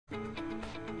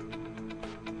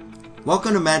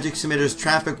Welcome to Magic Submitter's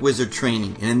Traffic Wizard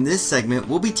training, and in this segment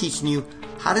we'll be teaching you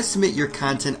how to submit your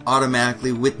content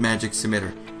automatically with Magic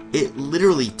Submitter. It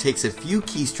literally takes a few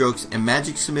keystrokes and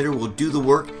Magic Submitter will do the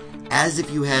work as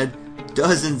if you had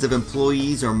dozens of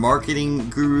employees or marketing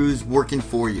gurus working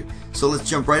for you. So let's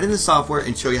jump right into software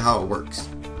and show you how it works.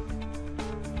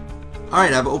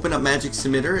 Alright, I've opened up Magic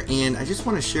Submitter and I just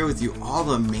want to share with you all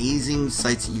the amazing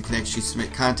sites that you can actually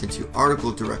submit content to.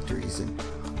 Article directories and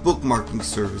bookmarking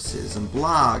services and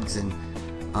blogs and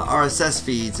RSS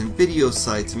feeds and video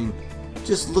sites. I mean,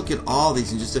 just look at all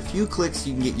these. In just a few clicks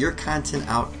you can get your content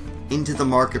out into the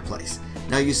marketplace.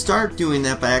 Now you start doing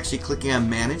that by actually clicking on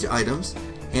Manage Items,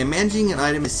 and managing an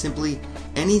item is simply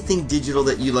anything digital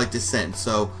that you like to send.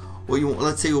 So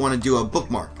let's say we want to do a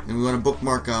bookmark, and we want to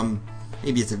bookmark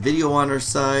maybe it's a video on our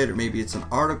site, or maybe it's an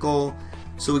article.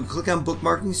 So we click on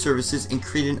Bookmarking Services and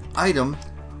create an item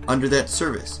under that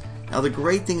service. Now the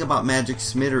great thing about Magic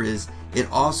Submitter is it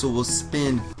also will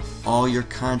spin all your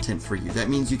content for you. That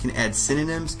means you can add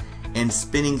synonyms and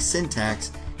spinning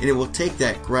syntax, and it will take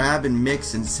that, grab and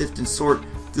mix and sift and sort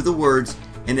through the words,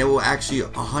 and it will actually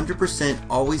 100%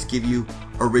 always give you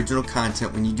original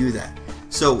content when you do that.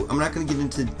 So I'm not going to get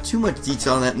into too much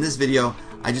detail on that in this video.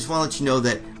 I just want to let you know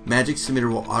that Magic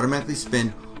Submitter will automatically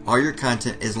spin all your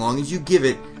content as long as you give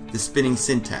it the spinning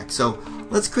syntax. So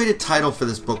let's create a title for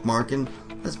this bookmark, and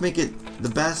let's make it the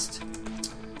best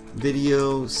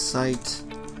video site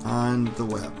on the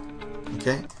web.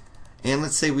 Okay? And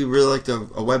let's say we really liked a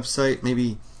website,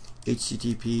 maybe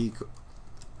HTTP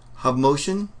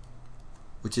HubMotion,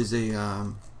 which is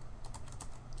a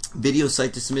video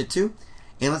site to submit to.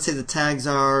 And let's say the tags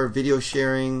are video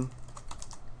sharing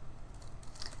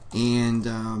and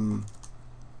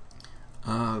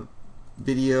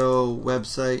video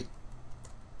website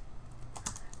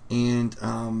and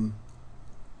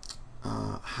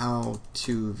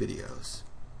how-to videos.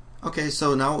 Okay,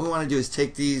 so now what we want to do is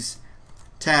take these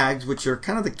tags, which are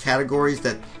kind of the categories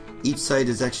that each site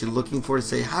is actually looking for, to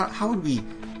say how would we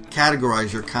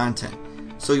categorize your content.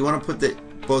 So you want to put that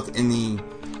both in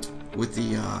with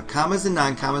the commas and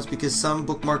non-commas, because some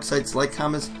bookmark sites like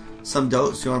commas, some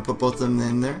don't, so you want to put both of them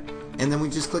in there, and then we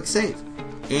just click Save,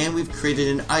 and we've created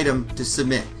an item to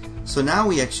submit. So now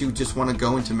we actually just want to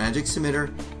go into Magic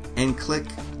Submitter and click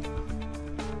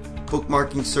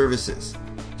Bookmarking Services,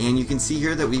 and you can see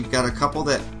here that we've got a couple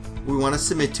that we want to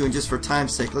submit to, and just for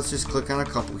time's sake let's just click on a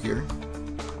couple here.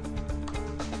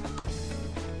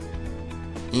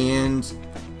 And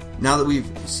now that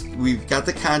we've got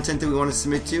the content that we want to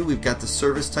submit to, we've got the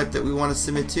service type that we want to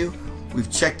submit to, we've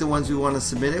checked the ones we want to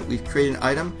submit it, we've created an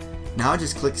item. Now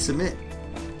just click Submit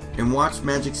and watch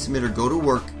Magic Submitter go to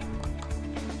work,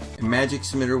 and Magic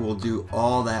Submitter will do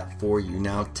all that for you.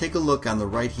 Now take a look on the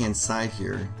right hand side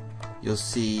here. You'll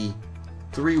see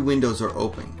 3 windows are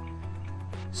open.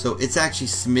 So it's actually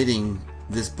submitting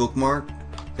this bookmark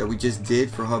that we just did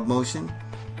for HubMotion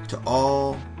to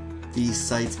all these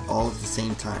sites all at the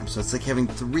same time. So it's like having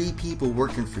 3 people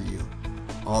working for you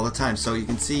all the time. So you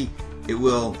can see it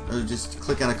will just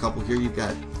click on a couple here. You've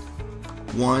got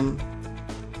 1,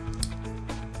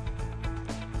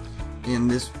 and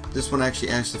this one actually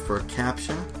asks for a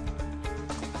captcha,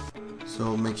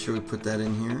 so make sure we put that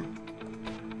in here.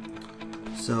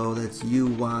 So that's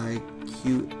UYQAQS,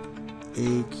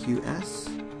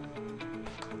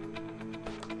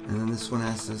 and then this one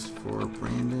asks us for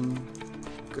Brandon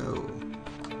Go.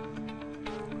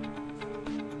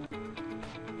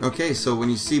 Okay, so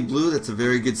when you see blue, that's a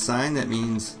very good sign. That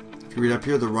means, if you read up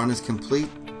here, the run is complete.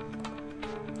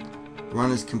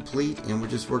 Run is complete, and we're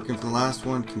just working for the last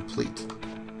one. Complete.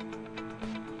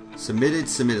 Submitted,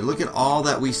 submitted. Look at all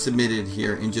that we submitted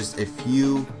here in just a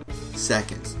few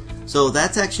seconds. So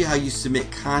that's actually how you submit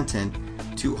content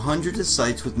to hundreds of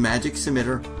sites with Magic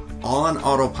Submitter, all on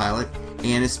autopilot.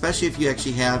 And especially if you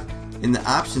actually have in the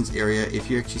options area, if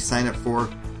you actually sign up for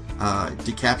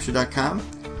decaptcha.com,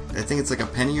 I think it's like a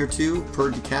penny or 2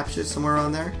 per decaptcha, somewhere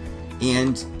on there,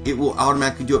 and it will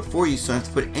automatically do it for you, so I don't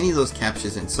have to put any of those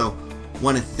captchas in. So I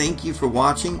want to thank you for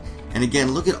watching, and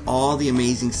again, look at all the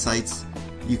amazing sites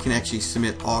you can actually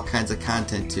submit all kinds of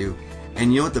content to.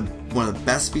 And you know what, one of the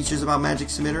best features about Magic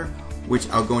Submitter, which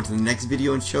I'll go into the next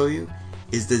video and show you,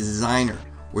 is the designer,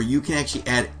 where you can actually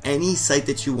add any site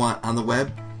that you want on the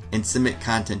web and submit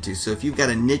content to. So if you've got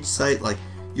a niche site, like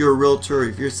you're a realtor, or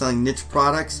if you're selling niche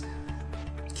products,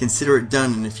 consider it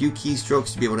done in a few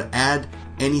keystrokes to be able to add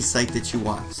any site that you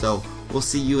want. So we'll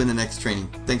see you in the next training.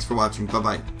 Thanks for watching. Bye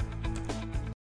bye.